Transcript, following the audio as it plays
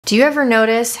Do you ever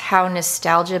notice how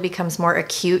nostalgia becomes more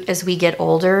acute as we get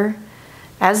older?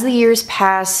 As the years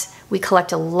pass, we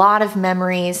collect a lot of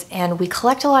memories and we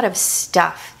collect a lot of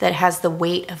stuff that has the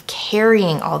weight of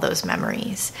carrying all those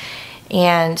memories.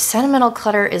 And sentimental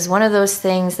clutter is one of those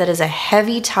things that is a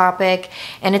heavy topic,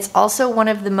 and it's also one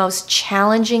of the most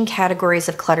challenging categories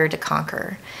of clutter to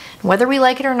conquer. Whether we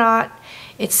like it or not,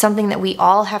 it's something that we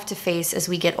all have to face as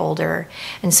we get older.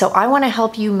 And so I want to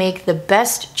help you make the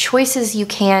best choices you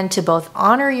can to both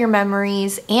honor your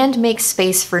memories and make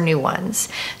space for new ones.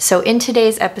 So in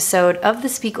today's episode of the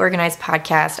Speak Organized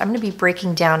podcast, I'm going to be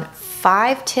breaking down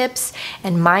 5 tips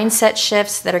and mindset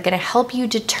shifts that are going to help you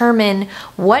determine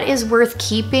what is worth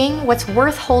keeping, what's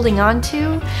worth holding on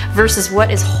to, versus what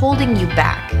is holding you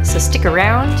back. So stick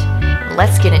around,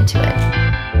 let's get into it.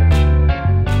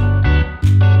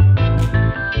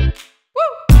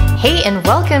 Hey, and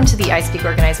welcome to the I Speak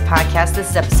Organized podcast. This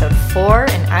is episode 4,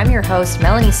 and I'm your host,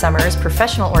 Melanie Summers,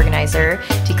 professional organizer,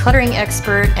 decluttering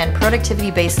expert, and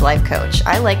productivity-based life coach.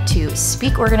 I like to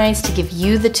speak organized to give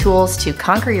you the tools to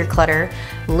conquer your clutter,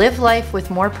 live life with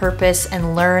more purpose,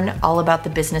 and learn all about the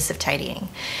business of tidying.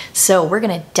 So we're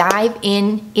going to dive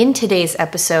in today's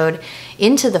episode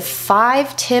into the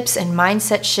 5 tips and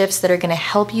mindset shifts that are going to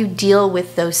help you deal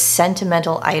with those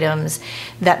sentimental items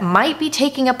that might be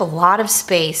taking up a lot of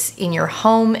space in your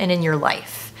home and in your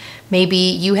life. Maybe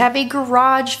you have a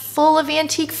garage full of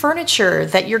antique furniture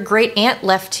that your great aunt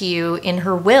left to you in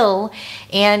her will,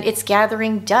 and it's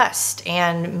gathering dust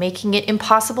and making it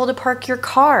impossible to park your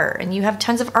car, and you have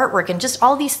tons of artwork and just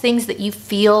all these things that you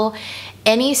feel,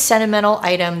 any sentimental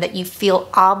item that you feel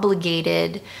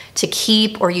obligated to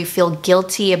keep or you feel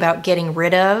guilty about getting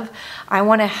rid of. I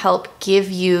want to help give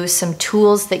you some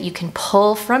tools that you can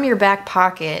pull from your back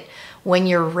pocket when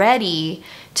you're ready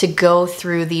to go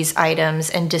through these items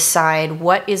and decide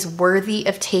what is worthy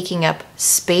of taking up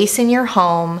space in your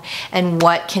home and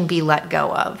what can be let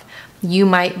go of. You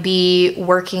might be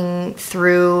working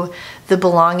through the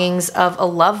belongings of a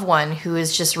loved one who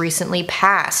has just recently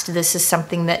passed. This is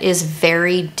something that is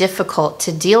very difficult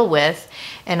to deal with,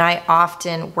 and I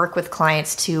often work with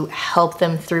clients to help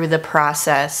them through the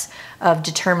process of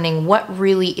determining what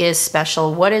really is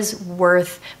special, what is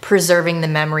worth preserving the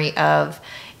memory of,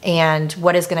 and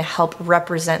what is going to help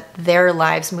represent their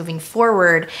lives moving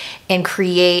forward and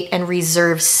create and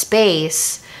reserve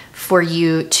space for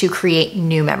you to create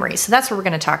new memories. So that's what we're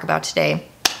going to talk about today.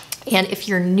 And if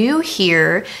you're new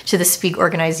here to the Speak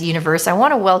Organized universe, I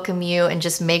want to welcome you and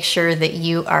just make sure that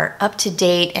you are up to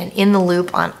date and in the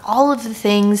loop on all of the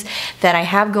things that I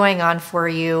have going on for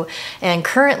you. And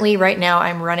currently, right now,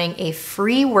 I'm running a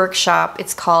free workshop.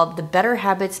 It's called the Better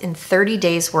Habits in 30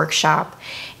 Days Workshop.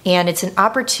 And it's an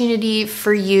opportunity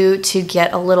for you to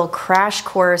get a little crash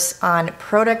course on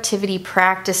productivity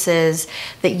practices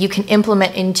that you can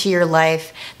implement into your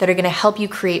life that are going to help you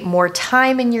create more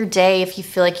time in your day if you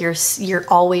feel like you're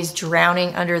always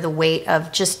drowning under the weight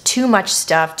of just too much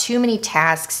stuff, too many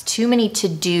tasks, too many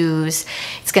to-dos.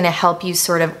 It's going to help you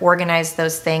sort of organize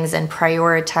those things and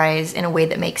prioritize in a way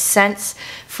that makes sense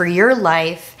for your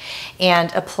life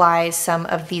and apply some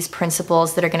of these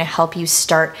principles that are going to help you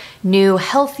start new,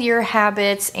 healthier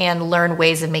habits and learn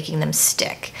ways of making them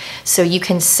stick. So you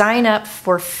can sign up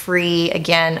for free.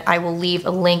 Again, I will leave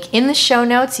a link in the show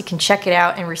notes. You can check it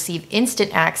out and receive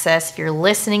instant access if you're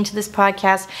listening to this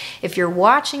podcast. If you're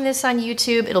watching this on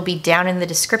YouTube, it'll be down in the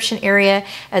description area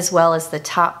as well as the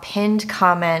top pinned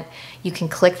comment. You can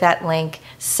click that link,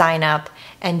 sign up,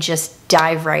 and just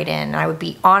dive right in. I would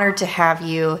be honored to have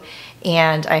you,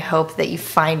 and I hope that you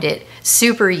find it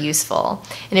super useful.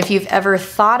 And if you've ever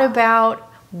thought about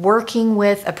working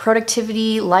with a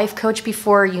productivity life coach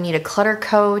before, you need a clutter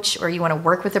coach, or you want to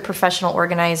work with a professional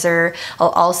organizer, I'll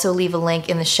also leave a link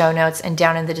in the show notes and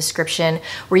down in the description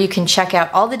where you can check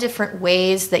out all the different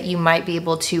ways that you might be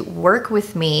able to work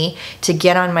with me to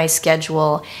get on my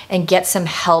schedule and get some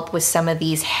help with some of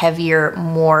these heavier,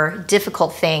 more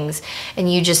difficult things.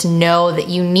 And you just know that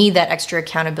you need that extra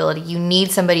accountability. You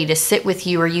need somebody to sit with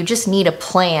you, or you just need a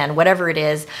plan, whatever it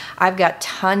is. I've got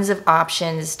tons of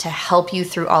options to help you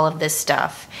through all of this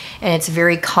stuff, and it's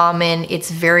very common, it's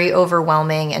very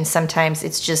overwhelming, and sometimes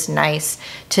it's just nice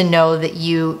to know that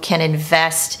you can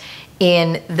invest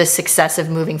in the success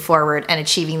of moving forward and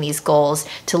achieving these goals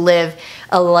to live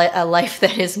a life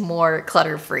that is more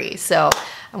clutter-free. So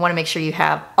I want to make sure you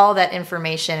have all that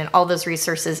information, and all those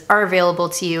resources are available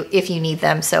to you if you need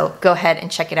them. So go ahead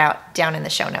and check it out down in the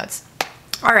show notes.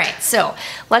 All right, so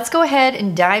let's go ahead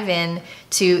and dive in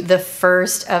to the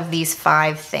first of these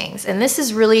 5 things. And this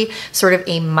is really sort of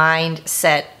a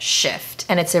mindset shift,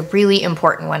 and it's a really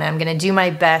important one. I'm gonna do my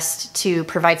best to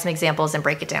provide some examples and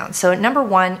break it down. So number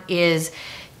 1 is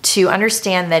to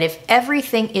understand that if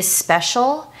everything is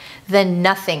special, then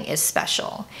nothing is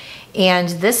special. And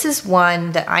this is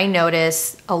one that I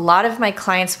notice a lot of my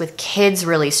clients with kids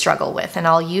really struggle with. And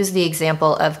I'll use the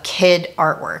example of kid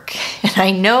artwork. And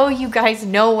I know you guys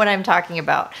know what I'm talking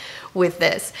about with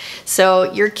this.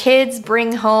 So your kids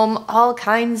bring home all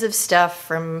kinds of stuff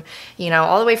from,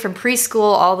 all the way from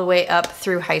preschool all the way up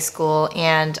through high school.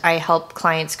 And I help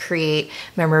clients create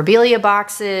memorabilia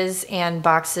boxes and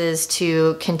boxes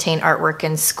to contain artwork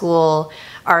and school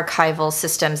archival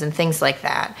systems and things like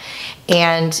that.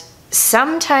 And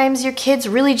sometimes your kids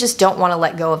really just don't want to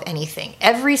let go of anything.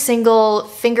 Every single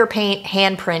finger paint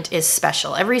handprint is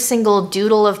special. Every single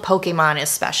doodle of Pokemon is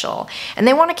special. And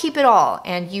they want to keep it all.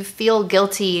 And you feel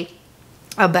guilty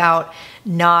about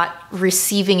not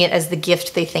receiving it as the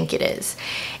gift they think it is.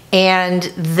 And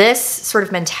this sort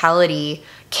of mentality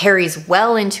carries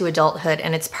well into adulthood.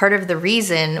 And it's part of the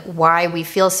reason why we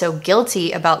feel so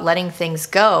guilty about letting things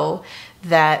go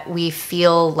that we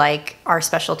feel like are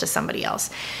special to somebody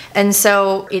else. And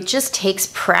so it just takes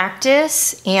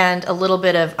practice and a little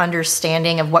bit of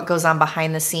understanding of what goes on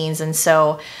behind the scenes. And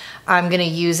so I'm going to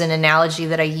use an analogy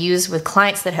that I use with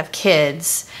clients that have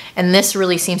kids, and this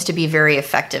really seems to be very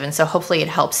effective. And so hopefully it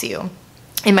helps you.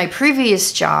 In my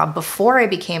previous job, before I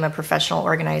became a professional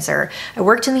organizer, I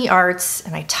worked in the arts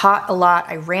and I taught a lot.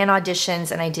 I ran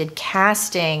auditions and I did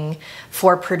casting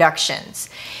for productions.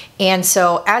 And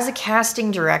so as a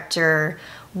casting director,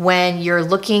 when you're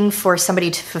looking for somebody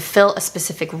to fulfill a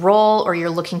specific role, or you're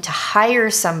looking to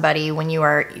hire somebody, when you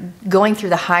are going through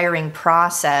the hiring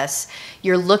process,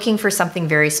 you're looking for something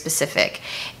very specific.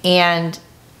 And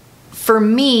for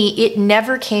me, it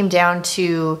never came down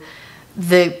to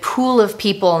the pool of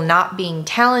people not being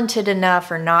talented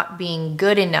enough or not being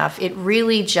good enough. It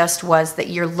really just was that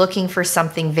you're looking for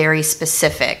something very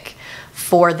specific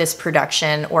for this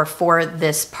production or for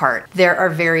this part. There are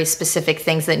very specific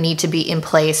things that need to be in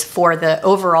place for the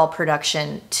overall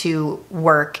production to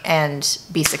work and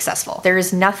be successful. There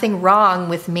is nothing wrong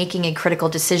with making a critical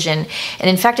decision. And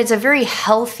in fact, it's a very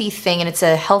healthy thing, and it's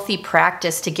a healthy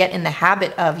practice to get in the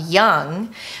habit of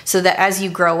young, so that as you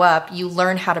grow up, you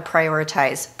learn how to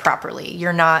prioritize properly.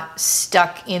 You're not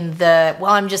stuck in the,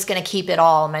 well, I'm just gonna keep it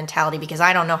all mentality because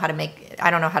I don't know how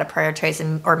to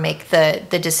prioritize or make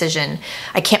the decision.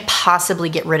 I can't possibly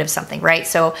get rid of something, right?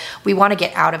 So we want to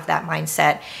get out of that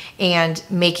mindset, and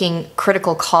making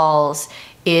critical calls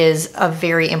is a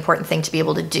very important thing to be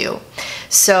able to do.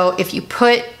 So if you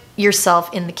put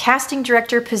yourself in the casting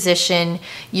director position,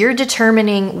 you're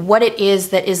determining what it is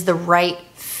that is the right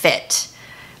fit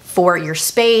for your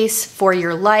space, for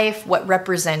your life, what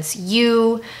represents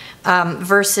you,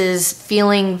 versus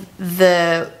feeling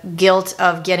the guilt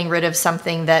of getting rid of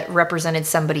something that represented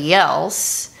somebody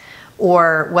else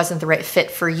or wasn't the right fit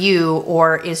for you,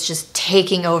 or is just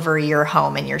taking over your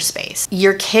home and your space.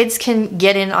 Your kids can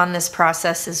get in on this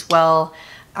process as well.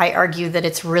 I argue that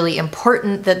it's really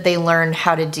important that they learn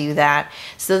how to do that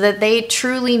so that they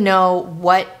truly know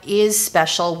what is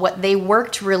special, what they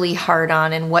worked really hard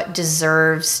on, and what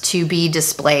deserves to be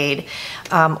displayed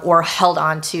or held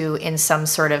onto in some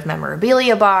sort of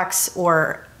memorabilia box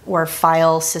or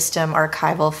file system,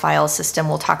 archival file system.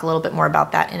 We'll talk a little bit more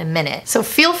about that in a minute. So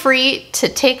feel free to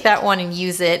take that one and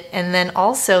use it. And then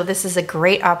also, this is a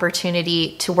great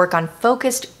opportunity to work on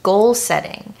focused goal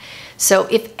setting. So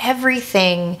if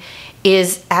everything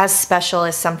is as special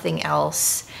as something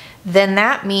else, then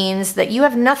that means that you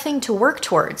have nothing to work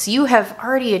towards. You have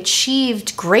already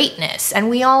achieved greatness. And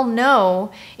we all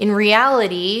know in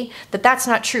reality that that's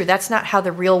not true. That's not how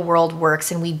the real world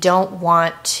works. And we don't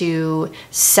want to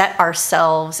set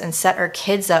ourselves and set our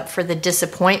kids up for the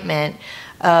disappointment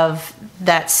of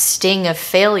that sting of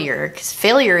failure, because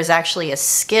failure is actually a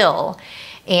skill.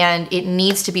 And it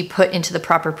needs to be put into the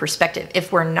proper perspective.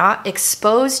 If we're not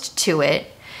exposed to it,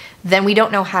 then we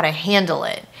don't know how to handle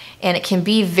it. And it can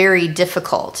be very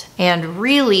difficult. And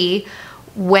really,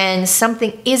 when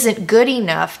something isn't good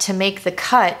enough to make the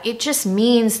cut, it just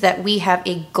means that we have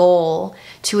a goal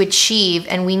to achieve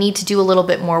and we need to do a little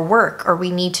bit more work, or we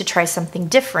need to try something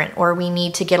different, or we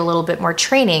need to get a little bit more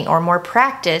training or more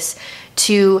practice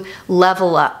to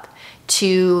level up,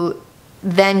 to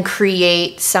then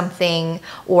create something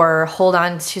or hold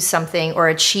on to something or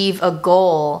achieve a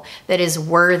goal that is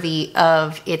worthy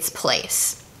of its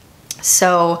place.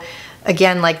 So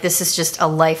again, like, this is just a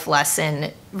life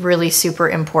lesson really super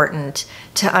important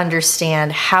to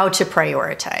understand how to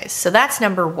prioritize. So that's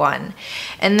number one.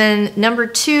 And then number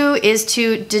two is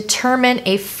to determine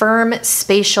a firm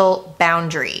spatial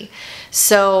boundary.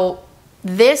 So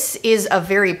this is a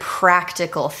very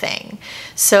practical thing.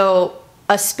 So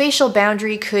a spatial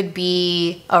boundary could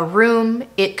be a room,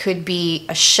 it could be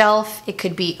a shelf, it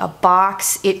could be a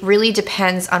box. It really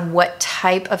depends on what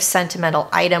type of sentimental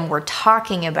item we're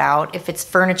talking about. If it's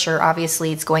furniture,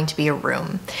 obviously it's going to be a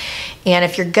room. And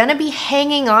if you're gonna be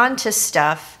hanging on to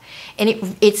stuff and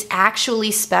it's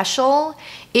actually special,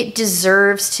 it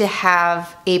deserves to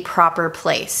have a proper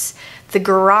place. The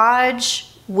garage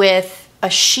with a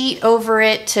sheet over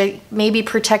it to maybe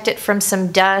protect it from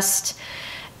some dust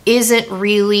isn't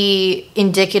really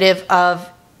indicative of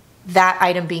that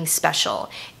item being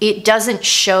special. It doesn't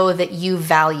show that you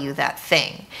value that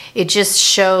thing. It just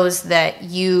shows that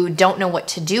you don't know what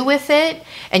to do with it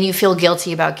and you feel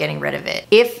guilty about getting rid of it.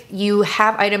 If you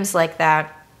have items like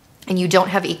that and you don't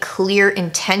have a clear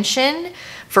intention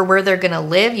for where they're gonna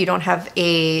live, you don't have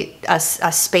a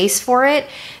space for it,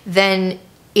 then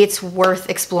it's worth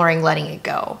exploring letting it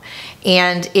go.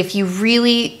 And if you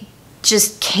really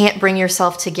just can't bring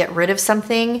yourself to get rid of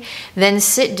something, then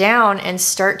sit down and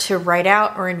start to write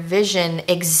out or envision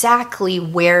exactly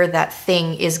where that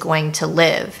thing is going to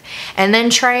live. And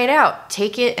then try it out.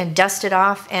 Take it and dust it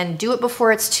off and do it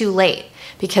before it's too late.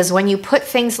 Because when you put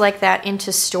things like that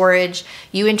into storage,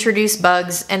 you introduce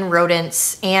bugs and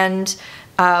rodents and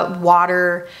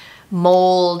water,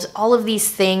 mold, all of these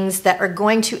things that are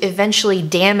going to eventually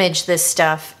damage this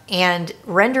stuff and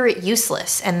render it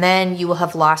useless. And then you will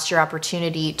have lost your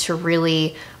opportunity to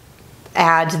really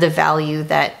add the value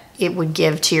that it would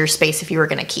give to your space if you were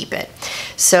going to keep it.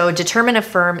 So determine a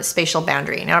firm spatial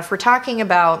boundary. Now, if we're talking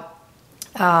about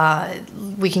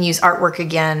we can use artwork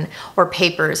again or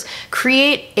papers,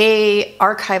 create a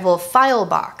archival file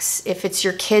box if it's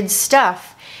your kids' stuff.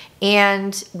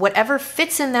 And whatever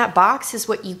fits in that box is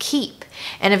what you keep.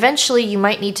 And eventually you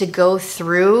might need to go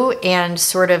through and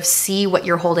sort of see what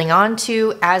you're holding on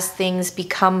to as things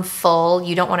become full.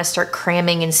 You don't want to start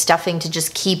cramming and stuffing to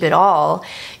just keep it all.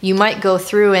 You might go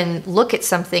through and look at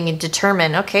something and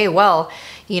determine, okay, well,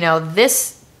 you know,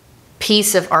 this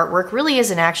piece of artwork really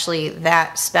isn't actually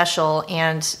that special,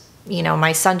 and you know,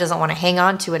 my son doesn't want to hang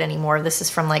on to it anymore. This is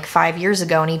from like 5 years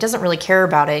ago and he doesn't really care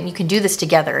about it. And you can do this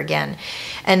together again.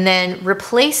 And then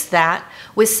replace that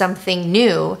with something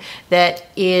new that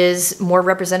is more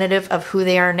representative of who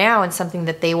they are now and something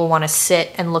that they will want to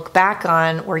sit and look back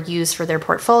on or use for their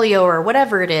portfolio or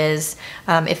whatever it is.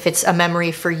 If it's a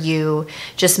memory for you,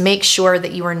 just make sure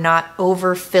that you are not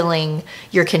overfilling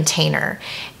your container.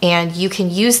 And you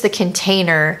can use the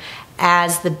container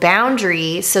as the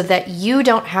boundary so that you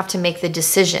don't have to make the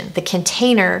decision. The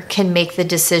container can make the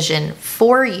decision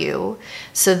for you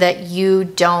so that you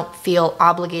don't feel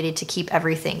obligated to keep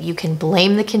everything. You can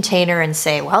blame the container and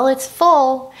say, well, it's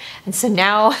full, and so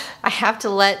now I have to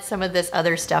let some of this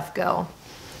other stuff go.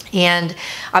 And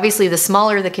obviously the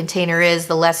smaller the container is,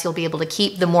 the less you'll be able to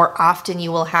keep, the more often you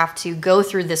will have to go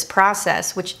through this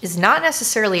process, which is not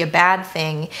necessarily a bad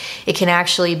thing. It can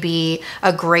actually be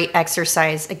a great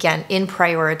exercise, again, in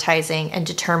prioritizing and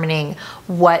determining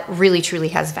what really truly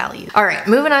has value. All right,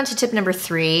 moving on to tip number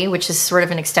 3, which is sort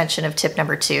of an extension of tip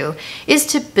number 2, is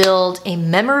to build a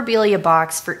memorabilia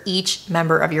box for each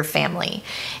member of your family.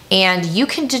 And you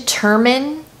can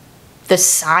determine the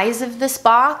size of this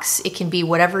box. It can be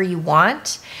whatever you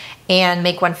want, and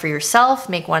make one for yourself,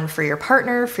 make one for your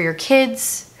partner, for your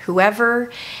kids, whoever,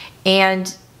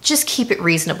 and just keep it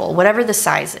reasonable, whatever the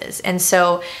size is. And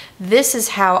so this is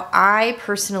how I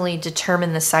personally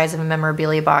determine the size of a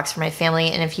memorabilia box for my family.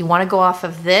 And if you want to go off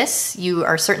of this, you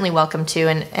are certainly welcome to,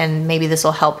 and maybe this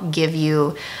will help give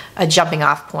you a jumping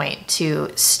off point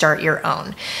to start your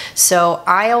own. So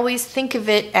I always think of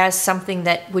it as something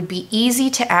that would be easy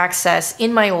to access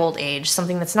in my old age,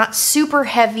 something that's not super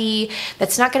heavy,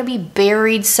 that's not going to be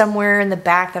buried somewhere in the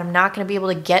back, that I'm not going to be able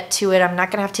to get to it. I'm not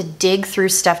going to have to dig through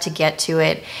stuff to get to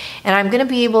it. And I'm going to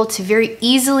be able to very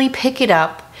easily pick it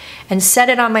up and set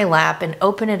it on my lap and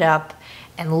open it up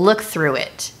and look through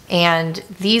it. And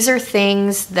these are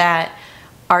things that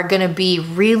are going to be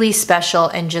really special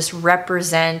and just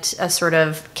represent a sort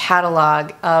of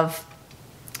catalog of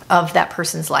that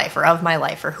person's life, or of my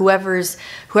life, or whoever's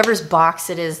box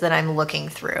it is that I'm looking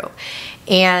through.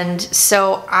 And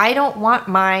so I don't want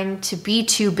mine to be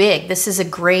too big. This is a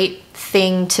great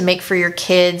thing to make for your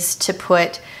kids, to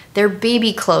put their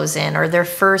baby clothes in, or their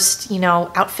first,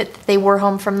 outfit that they wore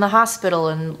home from the hospital,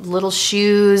 and little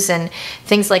shoes and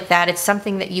things like that. It's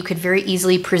something that you could very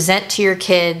easily present to your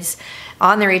kids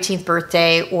on their 18th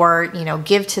birthday, or, you know,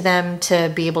 give to them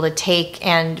to be able to take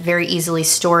and very easily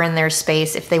store in their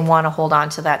space if they want to hold on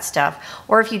to that stuff,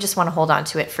 or if you just want to hold on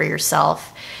to it for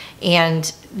yourself. And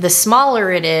the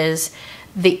smaller it is,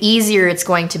 the easier it's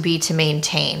going to be to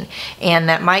maintain. And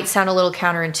that might sound a little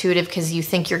counterintuitive because you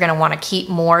think you're going to want to keep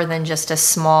more than just a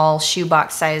small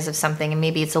shoebox size of something, and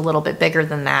maybe it's a little bit bigger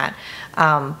than that.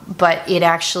 But it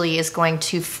actually is going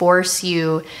to force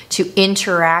you to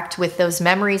interact with those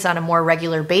memories on a more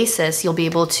regular basis. You'll be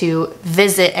able to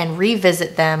visit and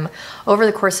revisit them over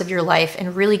the course of your life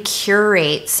and really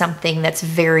curate something that's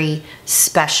very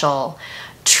special,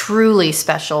 truly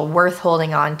special, worth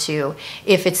holding on to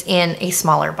if it's in a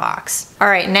smaller box. All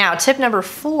right, now tip number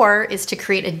 4 is to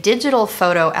create a digital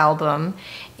photo album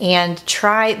and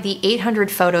try the 800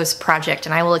 Photos project.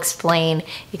 And I will explain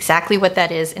exactly what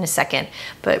that is in a second.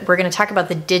 But we're gonna talk about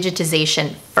the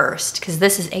digitization first, because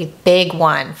this is a big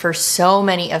one for so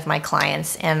many of my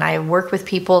clients. And I work with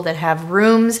people that have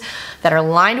rooms that are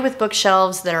lined with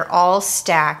bookshelves that are all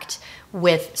stacked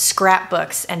with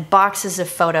scrapbooks and boxes of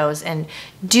photos and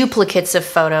duplicates of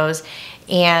photos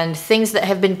and things that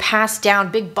have been passed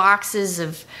down, big boxes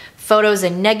of photos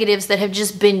and negatives that have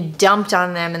just been dumped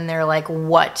on them, and they're like,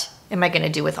 what am I going to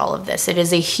do with all of this? It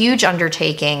is a huge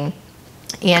undertaking,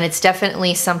 and it's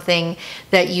definitely something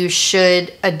that you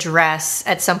should address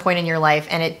at some point in your life,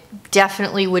 and it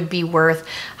definitely would be worth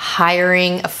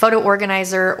hiring a photo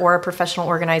organizer or a professional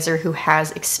organizer who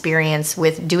has experience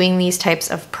with doing these types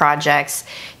of projects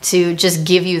to just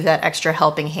give you that extra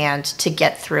helping hand to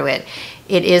get through it.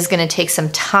 It is going to take some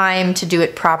time to do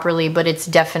it properly, but it's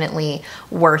definitely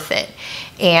worth it.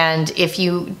 And if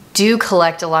you do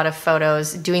collect a lot of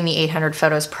photos, doing the 800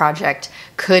 Photos project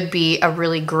could be a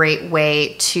really great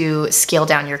way to scale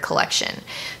down your collection.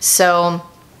 So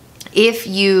if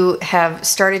you have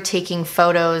started taking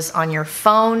photos on your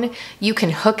phone, you can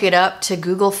hook it up to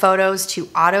Google Photos to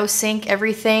auto-sync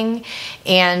everything.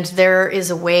 And there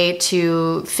is a way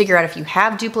to figure out if you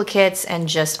have duplicates and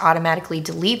just automatically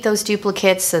delete those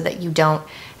duplicates so that you don't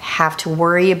have to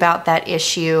worry about that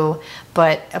issue.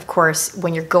 But of course,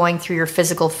 when you're going through your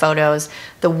physical photos,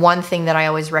 the one thing that I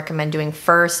always recommend doing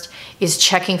first is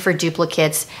checking for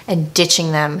duplicates and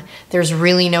ditching them. There's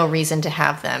really no reason to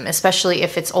have them, especially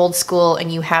if it's old school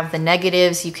and you have the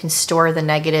negatives. You can store the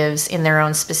negatives in their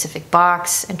own specific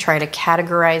box and try to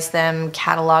categorize them,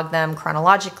 catalog them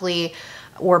chronologically,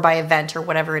 or by event, or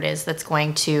whatever it is that's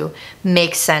going to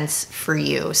make sense for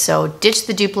you. So ditch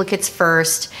the duplicates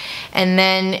first, and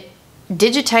then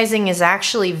digitizing is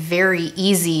actually very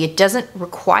easy. It doesn't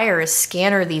require a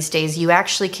scanner these days. You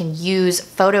actually can use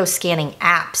photo scanning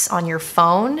apps on your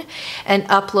phone and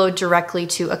upload directly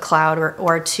to a cloud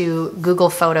or to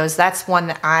Google Photos. That's one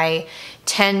that I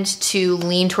tend to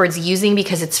lean towards using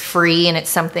because it's free and it's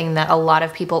something that a lot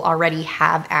of people already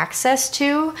have access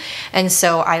to. And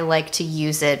so I like to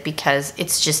use it because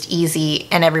it's just easy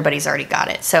and everybody's already got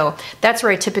it. So that's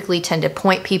where I typically tend to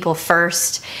point people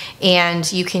first. And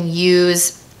you can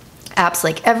use apps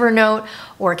like Evernote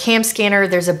or Cam Scanner.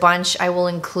 There's a bunch. I will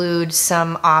include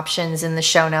some options in the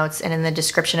show notes and in the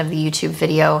description of the YouTube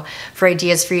video for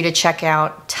ideas for you to check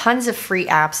out. Tons of free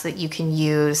apps that you can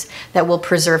use that will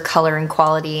preserve color and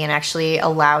quality and actually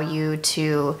allow you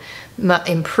to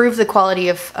improve the quality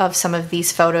of some of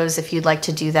these photos if you'd like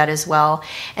to do that as well.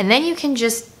 And then you can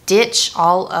just ditch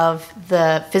all of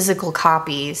the physical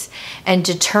copies and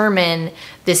determine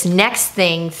this next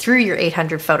thing through your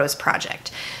 800 Photos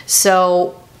project.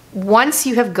 So once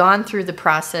you have gone through the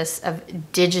process of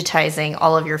digitizing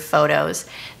all of your photos,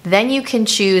 then you can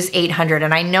choose 800.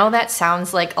 And I know that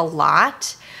sounds like a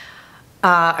lot,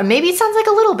 or maybe it sounds like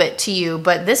a little bit to you,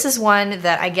 but this is one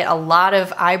that I get a lot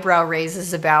of eyebrow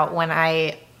raises about when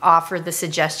I offer the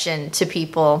suggestion to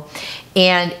people.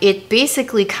 And it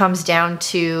basically comes down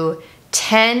to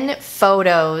 10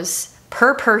 photos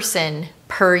per person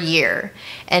per year.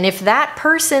 And if that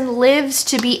person lives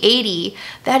to be 80,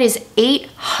 that is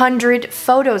 800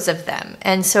 photos of them.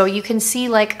 And so you can see,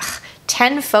 like,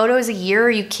 10 photos a year,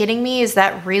 are you kidding me? Is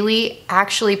that really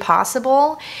actually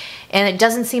possible? And it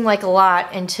doesn't seem like a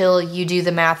lot until you do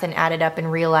the math and add it up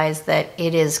and realize that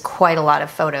it is quite a lot of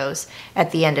photos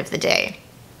at the end of the day.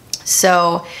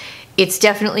 So it's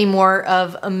definitely more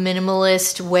of a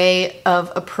minimalist way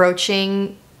of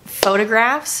approaching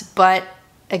photographs. But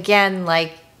again,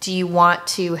 like, do you want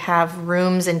to have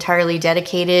rooms entirely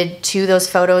dedicated to those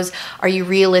photos? Are you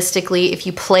realistically, if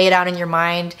you play it out in your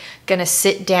mind, gonna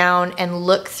sit down and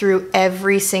look through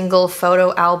every single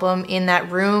photo album in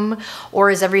that room?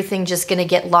 Or is everything just gonna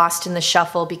get lost in the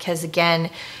shuffle because, again,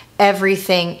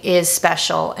 everything is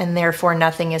special and therefore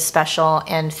nothing is special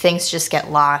and things just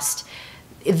get lost?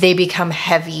 they become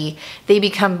heavy, they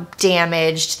become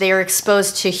damaged, they are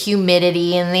exposed to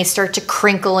humidity, and they start to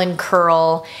crinkle and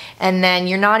curl, and then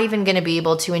you're not even going to be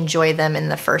able to enjoy them in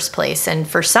the first place. And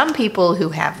for some people who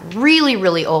have really,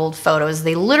 really old photos,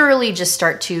 they literally just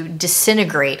start to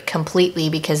disintegrate completely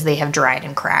because they have dried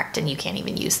and cracked and you can't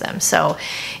even use them. So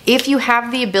if you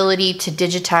have the ability to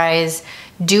digitize,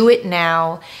 do it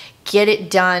now. Get it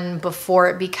done before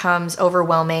it becomes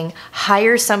overwhelming.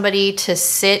 Hire somebody to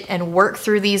sit and work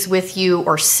through these with you,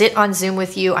 or sit on Zoom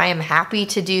with you. I am happy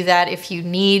to do that if you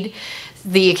need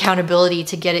the accountability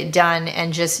to get it done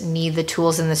and just need the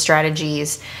tools and the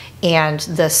strategies and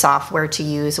the software to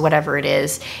use, whatever it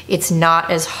is. It's not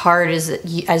as hard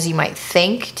as you might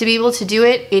think to be able to do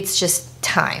it. It's just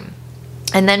time.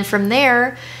 And then from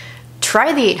there,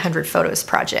 try the 800 photos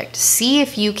project. See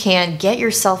if you can get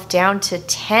yourself down to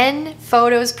 10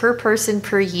 photos per person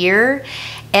per year,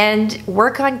 and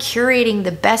work on curating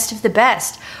the best of the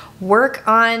best. Work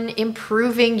on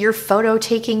improving your photo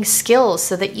taking skills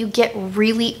so that you get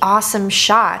really awesome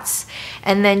shots,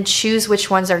 and then choose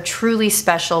which ones are truly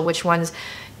special, which ones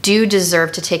do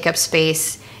deserve to take up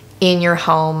space in your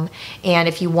home. And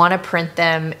if you want to print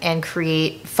them and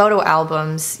create photo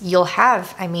albums, you'll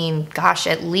have, I mean, gosh,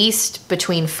 at least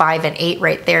between 5 and 8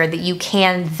 right there that you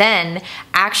can then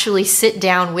actually sit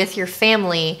down with your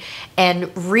family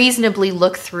and reasonably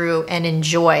look through and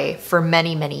enjoy for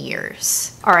many, many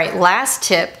years. All right, last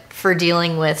tip for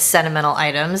dealing with sentimental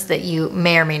items that you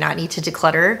may or may not need to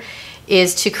declutter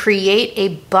is to create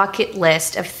a bucket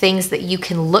list of things that you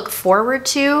can look forward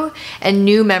to and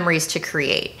new memories to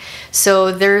create.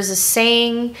 So there's a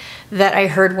saying that I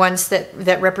heard once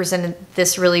that represented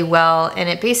this really well, and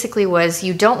it basically was,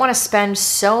 you don't want to spend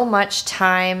so much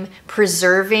time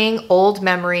preserving old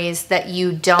memories that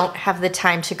you don't have the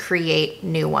time to create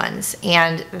new ones.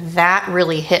 And that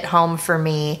really hit home for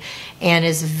me and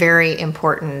is very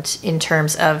important in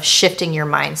terms of shifting your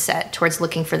mindset towards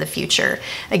looking for the future.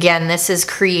 Again, this is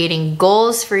creating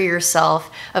goals for yourself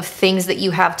of things that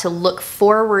you have to look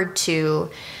forward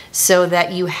to, so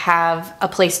that you have a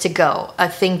place to go, a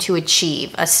thing to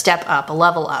achieve, a step up, a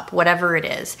level up, whatever it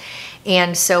is.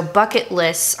 And so bucket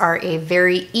lists are a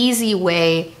very easy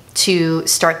way to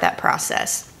start that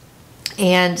process.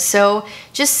 And so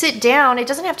just sit down. It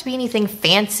doesn't have to be anything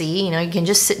fancy. You know, you can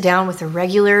just sit down with a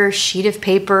regular sheet of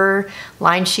paper,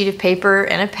 lined sheet of paper,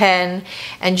 and a pen,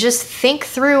 and just think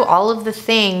through all of the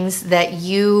things that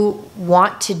you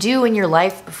want to do in your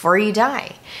life before you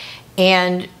die,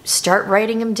 and start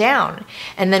writing them down.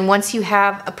 And then once you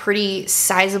have a pretty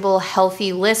sizable,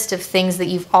 healthy list of things that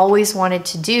you've always wanted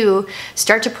to do,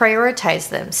 start to prioritize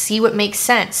them. See what makes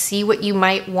sense. See what you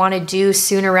might want to do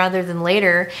sooner rather than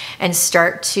later, and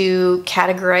start to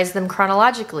categorize them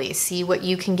chronologically. See what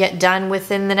you can get done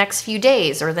within the next few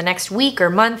days, or the next week or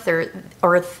month,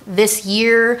 or this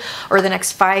year, or the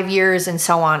next 5 years, and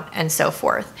so on and so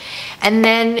forth. And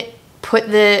then put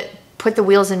the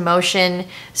wheels in motion,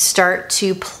 start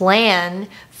to plan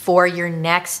for your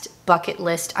next bucket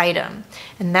list item.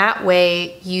 And that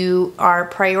way you are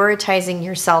prioritizing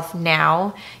yourself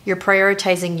now, you're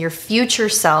prioritizing your future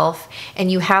self,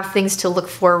 and you have things to look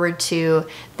forward to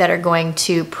that are going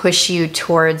to push you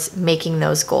towards making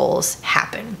those goals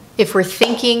happen. If we're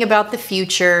thinking about the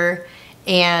future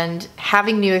and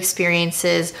having new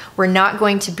experiences, we're not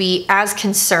going to be as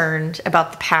concerned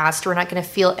about the past. We're not going to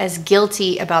feel as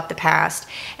guilty about the past.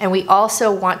 And we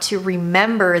also want to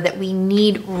remember that we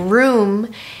need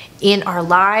room in our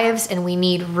lives, and we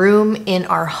need room in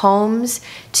our homes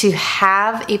to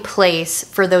have a place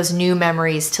for those new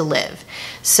memories to live.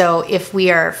 So if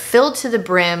we are filled to the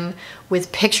brim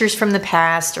with pictures from the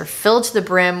past, or filled to the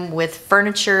brim with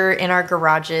furniture in our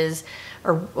garages,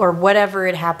 or whatever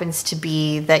it happens to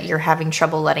be that you're having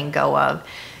trouble letting go of,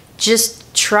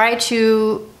 just try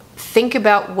to think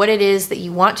about what it is that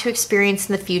you want to experience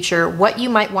in the future, what you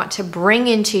might want to bring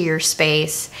into your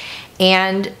space,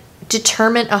 and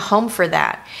determine a home for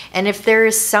that. And if there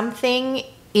is something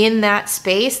in that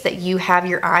space that you have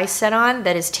your eyes set on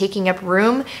that is taking up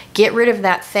room, get rid of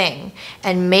that thing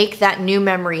and make that new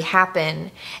memory happen,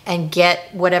 and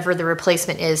get whatever the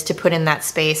replacement is to put in that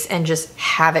space, and just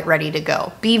have it ready to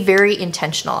go. Be very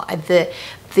intentional.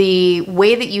 The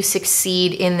way that you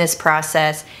succeed in this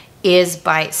process is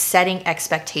by setting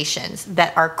expectations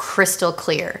that are crystal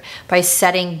clear, by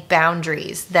setting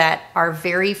boundaries that are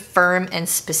very firm and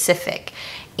specific.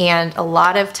 And a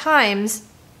lot of times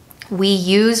we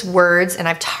use words, and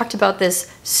I've talked about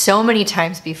this so many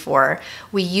times before,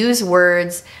 we use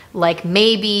words like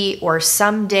maybe, or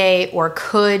someday, or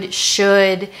could,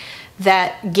 should,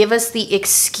 that give us the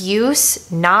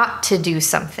excuse not to do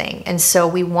something. And so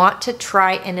we want to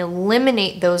try and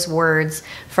eliminate those words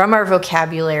from our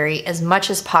vocabulary as much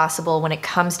as possible when it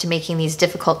comes to making these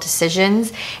difficult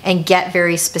decisions, and get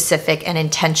very specific and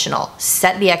intentional.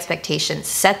 Set the expectations,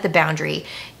 set the boundary,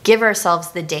 give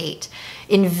ourselves the date,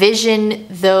 envision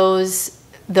those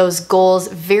goals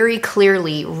very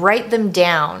clearly, write them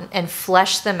down and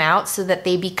flesh them out so that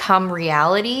they become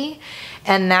reality.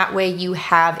 And that way you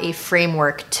have a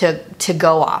framework to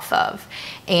go off of,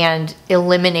 and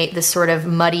eliminate the sort of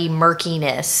muddy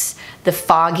murkiness, the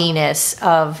fogginess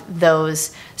of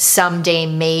those someday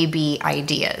maybe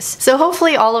ideas. So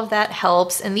hopefully all of that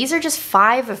helps. And these are just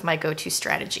 5 of my go-to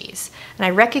strategies. And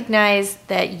I recognize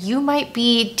that you might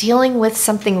be dealing with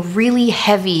something really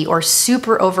heavy or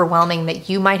super overwhelming that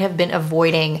you might have been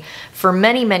avoiding for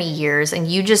many, many years, and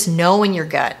you just know in your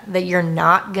gut that you're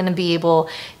not going to be able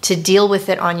to deal with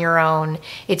it on your own.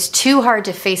 It's too hard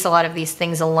to face a lot of these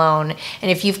things alone. And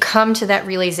if you've come to that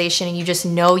realization and you just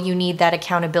know you need that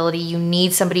accountability, you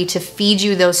need somebody to feed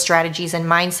you those strategies and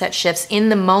mindset shifts in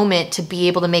the moment to be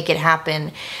able to make it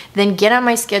happen, then get on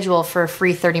my schedule for a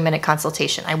free 30-minute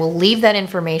consultation. I will leave that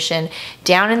information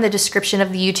down in the description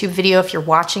of the YouTube video if you're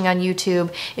watching on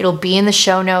YouTube. It'll be in the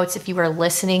show notes if you are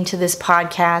listening to this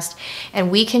podcast.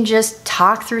 And we can just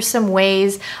talk through some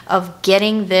ways of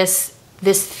getting this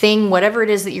thing, whatever it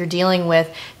is that you're dealing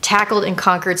with, tackled and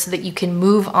conquered so that you can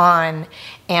move on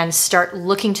and start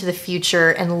looking to the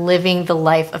future and living the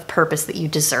life of purpose that you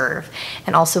deserve.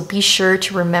 And also be sure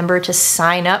to remember to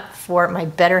sign up for my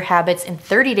Better Habits in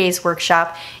 30 Days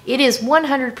workshop. It is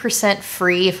 100%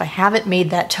 free, if I haven't made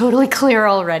that totally clear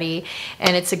already.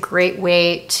 And it's a great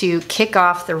way to kick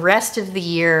off the rest of the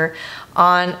year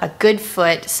on a good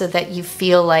foot so that you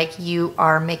feel like you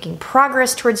are making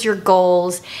progress towards your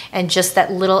goals, and just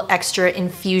that little extra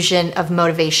infusion of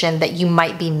motivation that you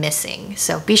might be missing.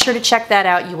 So be sure to check that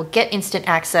out. You will get instant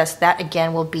access. That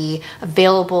again will be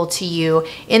available to you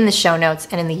in the show notes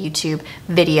and in the YouTube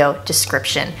video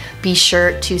description. Be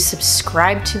sure to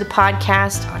subscribe to the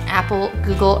podcast on Apple,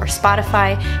 Google, or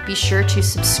Spotify. Be sure to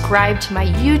subscribe to my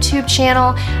YouTube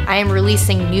channel. I am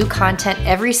releasing new content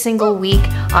every single week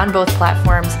on both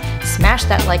platforms. Smash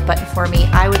that like button for me.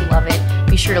 I would love it.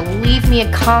 Be sure to leave me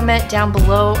a comment down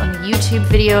below on the YouTube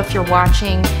video if you're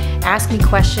watching. Ask me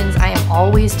questions. I am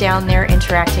always down there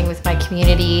interacting with my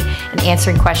community and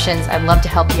answering questions. I'd love to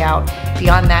help you out.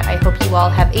 Beyond that, I hope you all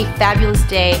have a fabulous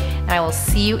day, and I will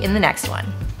see you in the next one.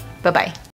 Bye-bye.